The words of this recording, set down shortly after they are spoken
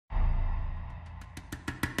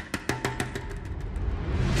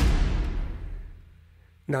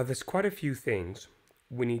Now, there's quite a few things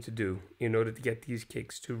we need to do in order to get these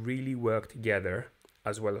kicks to really work together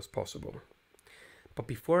as well as possible. But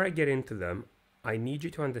before I get into them, I need you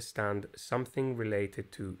to understand something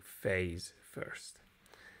related to phase first.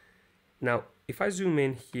 Now, if I zoom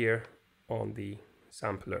in here on the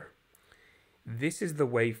sampler, this is the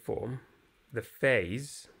waveform, the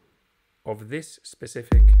phase of this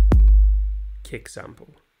specific kick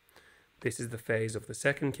sample. This is the phase of the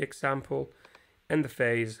second kick sample and the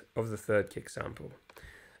phase of the third kick sample.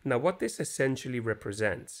 Now, what this essentially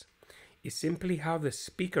represents is simply how the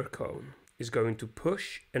speaker cone is going to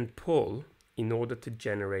push and pull in order to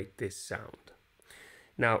generate this sound.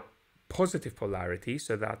 Now, positive polarity,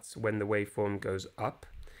 so that's when the waveform goes up,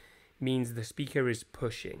 means the speaker is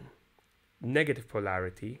pushing. Negative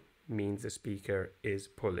polarity means the speaker is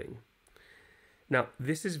pulling. Now,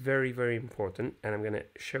 this is very, very important, and I'm going to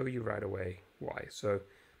show you right away why. So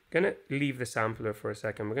I'm going to leave the sampler for a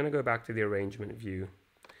second. We're going to go back to the arrangement view,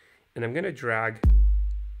 and I'm going to drag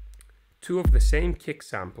two of the same kick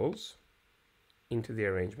samples into the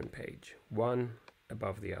arrangement page, one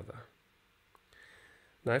above the other.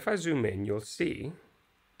 Now, if I zoom in, you'll see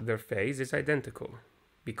their phase is identical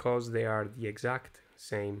because they are the exact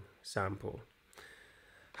same sample.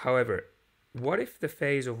 However, what if the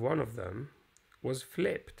phase of one of them was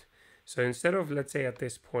flipped? So instead of, let's say at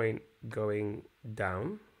this point, going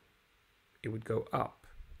down, it would go up.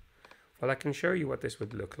 Well, I can show you what this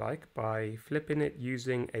would look like by flipping it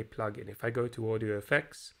using a plugin. If I go to Audio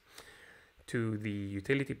Effects, to the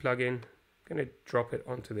utility plugin, I'm going to drop it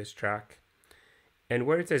onto this track. And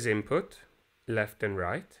where it says input, left and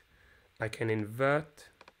right, I can invert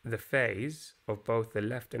the phase of both the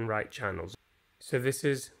left and right channels. So this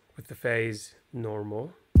is with the phase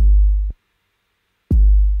normal.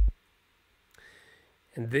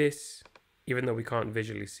 And this, even though we can't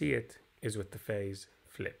visually see it, is with the phase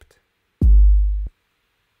flipped.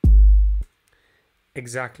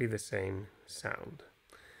 Exactly the same sound.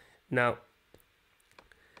 Now,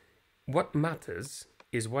 what matters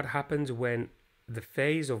is what happens when the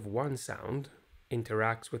phase of one sound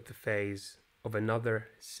interacts with the phase of another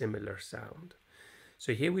similar sound.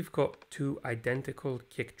 So here we've got two identical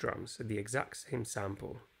kick drums, the exact same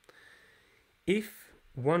sample. If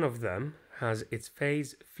one of them has its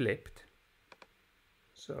phase flipped,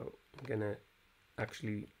 so I'm gonna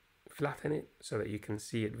actually flatten it so that you can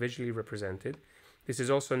see it visually represented. This is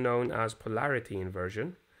also known as polarity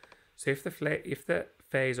inversion. So if the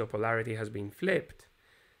phase or polarity has been flipped,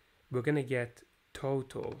 we're gonna get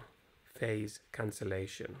total phase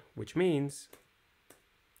cancellation, which means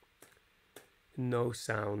no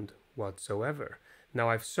sound whatsoever. Now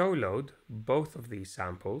I've soloed both of these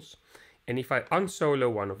samples, and if I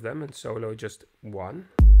unsolo one of them and solo just one,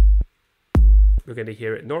 we're going to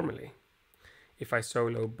hear it normally. If I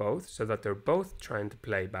solo both so that they're both trying to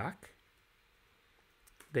play back,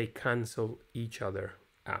 they cancel each other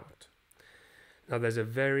out. Now there's a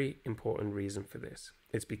very important reason for this.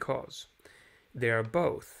 It's because they are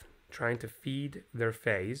both trying to feed their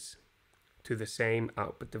phase to the same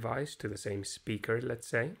output device, to the same speaker, let's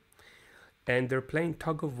say, and they're playing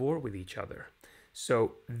tug of war with each other.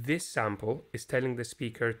 So this sample is telling the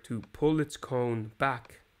speaker to pull its cone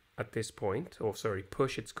back at this point, or sorry,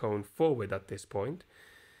 push its cone forward at this point,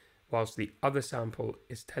 whilst the other sample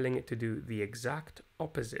is telling it to do the exact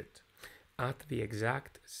opposite at the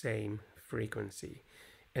exact same frequency.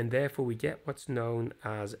 And therefore we get what's known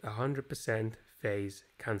as 100% phase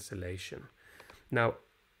cancellation. Now,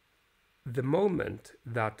 the moment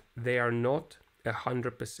that they are not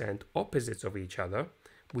 100% opposites of each other,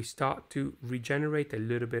 we start to regenerate a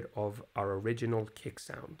little bit of our original kick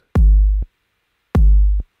sound.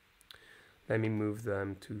 Let me move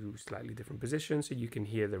them to slightly different positions so you can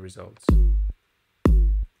hear the results.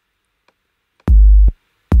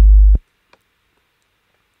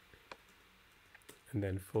 And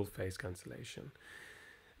then full phase cancellation.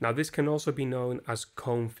 Now this can also be known as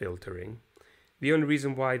cone filtering. The only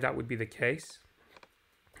reason why that would be the case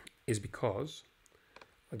is because,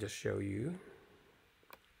 I'll just show you.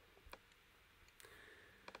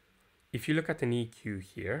 If you look at an EQ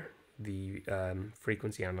here, the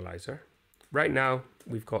frequency analyzer, right now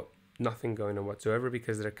we've got nothing going on whatsoever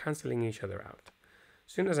because they're cancelling each other out.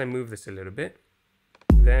 As soon as I move this a little bit,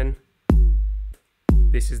 then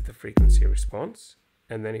this is the frequency response.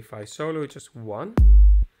 And then if I solo just one,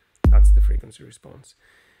 that's the frequency response.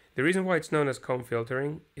 The reason why it's known as cone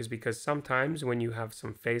filtering is because sometimes when you have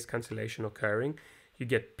some phase cancellation occurring, you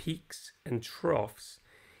get peaks and troughs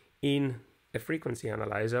in a frequency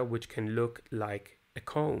analyzer, which can look like a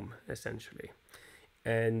comb, essentially.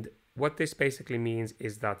 And what this basically means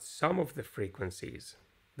is that some of the frequencies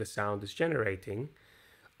the sound is generating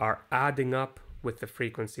are adding up with the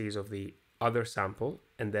frequencies of the other sample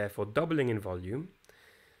and therefore doubling in volume.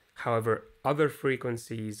 However, other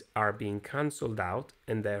frequencies are being cancelled out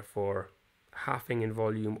and therefore halving in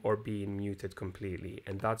volume or being muted completely.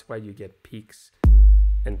 And that's why you get peaks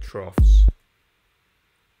and troughs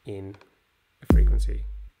in a frequency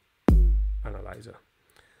analyzer.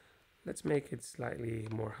 Let's make it slightly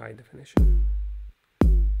more high definition.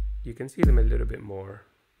 You can see them a little bit more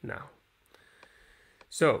now.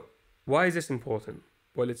 So why is this important?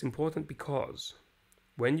 Well, it's important because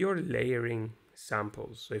when you're layering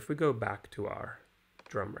samples, so if we go back to our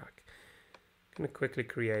drum rack, I'm going to quickly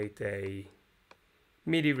create a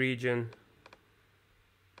MIDI region,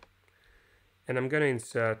 and I'm going to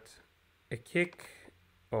insert a kick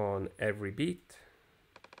on every beat.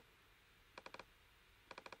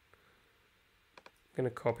 I'm going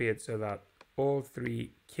to copy it so that all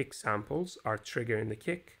 3 kick samples are triggering the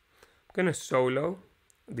kick. I'm going to solo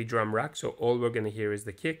the drum rack, so all we're going to hear is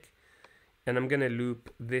the kick, and I'm going to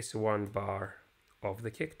loop this 1 bar of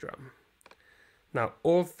the kick drum. Now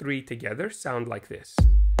all 3 together sound like this.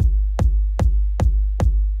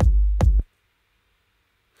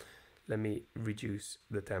 Let me reduce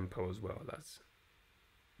the tempo as well.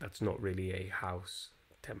 That's not really a house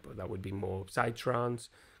tempo. That would be more psytrance,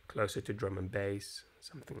 closer to drum and bass,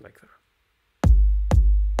 something like that.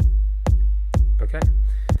 Okay.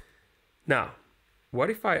 Now, what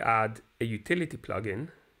if I add a utility plugin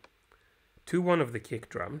to one of the kick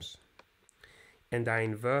drums and I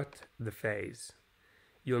invert the phase?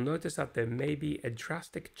 You'll notice that there may be a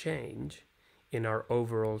drastic change in our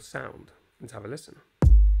overall sound. Let's have a listen.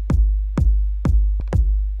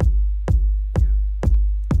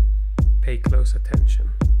 Pay close attention.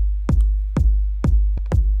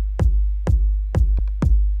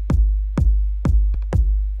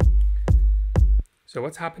 So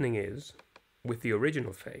what's happening is, with the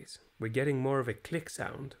original phase, we're getting more of a click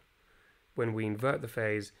sound. When we invert the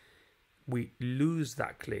phase, we lose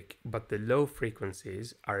that click, but the low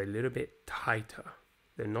frequencies are a little bit tighter.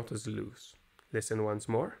 They're not as loose. Listen once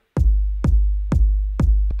more.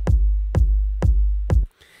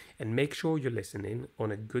 And make sure you're listening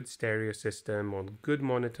on a good stereo system, on good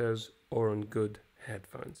monitors, or on good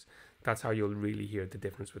headphones. That's how you'll really hear the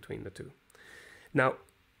difference between the two. Now,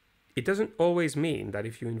 it doesn't always mean that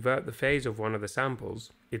if you invert the phase of one of the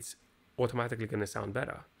samples, it's automatically going to sound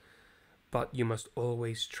better. But you must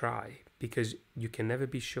always try, because you can never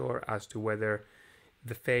be sure as to whether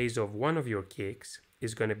the phase of one of your kicks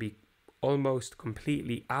is going to be almost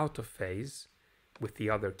completely out of phase with the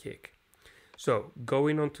other kick. So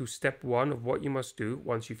going on to step 1 of what you must do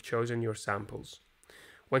once you've chosen your samples.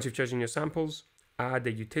 Once you've chosen your samples, add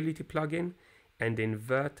a utility plugin and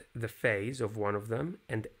invert the phase of one of them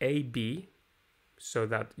and A/B so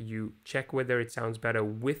that you check whether it sounds better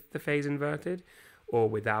with the phase inverted or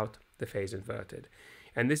without the phase inverted.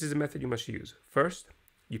 And this is a method you must use. First,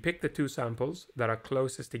 you pick the 2 samples that are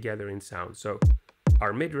closest together in sound. So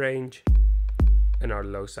our mid-range and our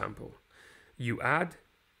low sample. You add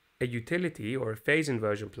a utility or a phase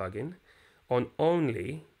inversion plugin on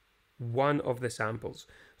only one of the samples.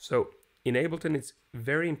 So in Ableton, it's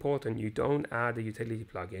very important you don't add a utility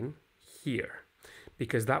plugin here,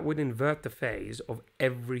 because that would invert the phase of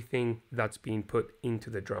everything that's being put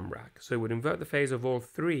into the drum rack. So it would invert the phase of all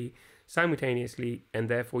 3 simultaneously, and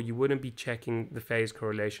therefore you wouldn't be checking the phase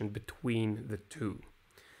correlation between the 2.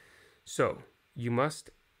 So you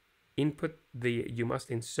must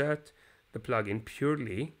insert the plugin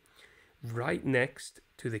purely right next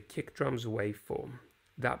to the kick drum's waveform.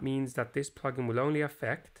 That means that this plugin will only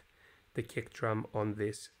affect the kick drum on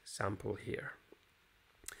this sample here.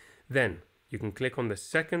 Then you can click on the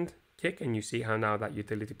second kick and you see how now that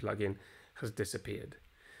utility plugin has disappeared.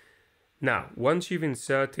 Now, once you've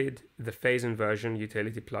inserted the phase inversion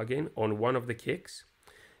utility plugin on one of the kicks,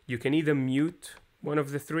 you can either mute one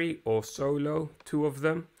of the 3 or solo 2 of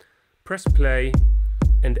them, press play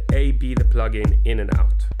and A/B the plugin in and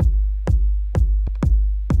out.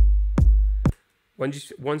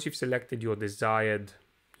 Once you've selected your desired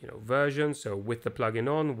version, so with the plugin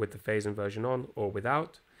on, with the phase inversion on, or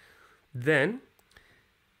without, then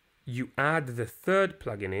you add the third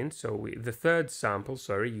plugin in, the third sample,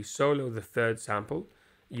 you solo the third sample,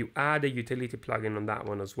 you add a utility plugin on that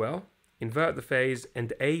one as well, invert the phase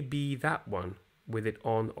and A/B that one with it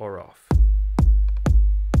on or off.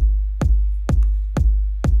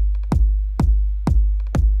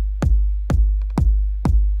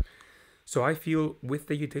 So I feel with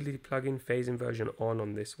the utility plugin phase inversion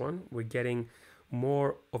on this one, we're getting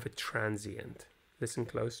more of a transient. Listen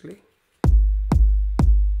closely.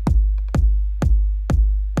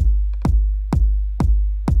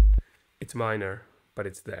 It's minor, but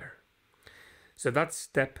it's there. So that's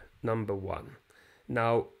step number one.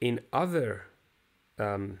 Now, in other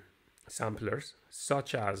samplers,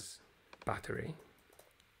 such as Battery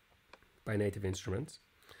by Native Instruments,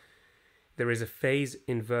 there is a phase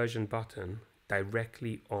inversion button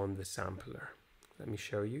directly on the sampler. Let me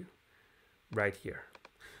show you right here.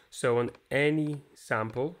 So on any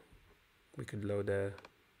sample, we could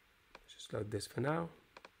just load this for now.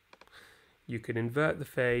 You could invert the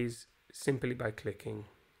phase simply by clicking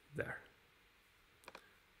there.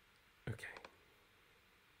 Okay.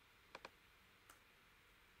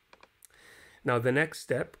 Now the next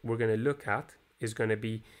step we're going to look at is going to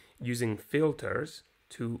be using filters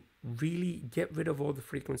to really get rid of all the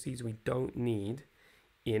frequencies we don't need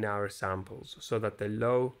in our samples, so that the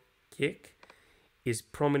low kick is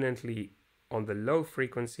prominently on the low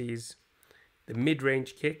frequencies, the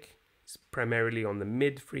mid-range kick is primarily on the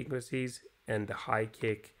mid frequencies, and the high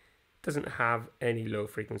kick doesn't have any low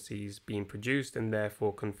frequencies being produced and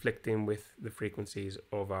therefore conflicting with the frequencies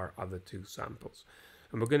of our other two samples.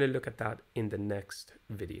 And we're going to look at that in the next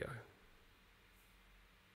video.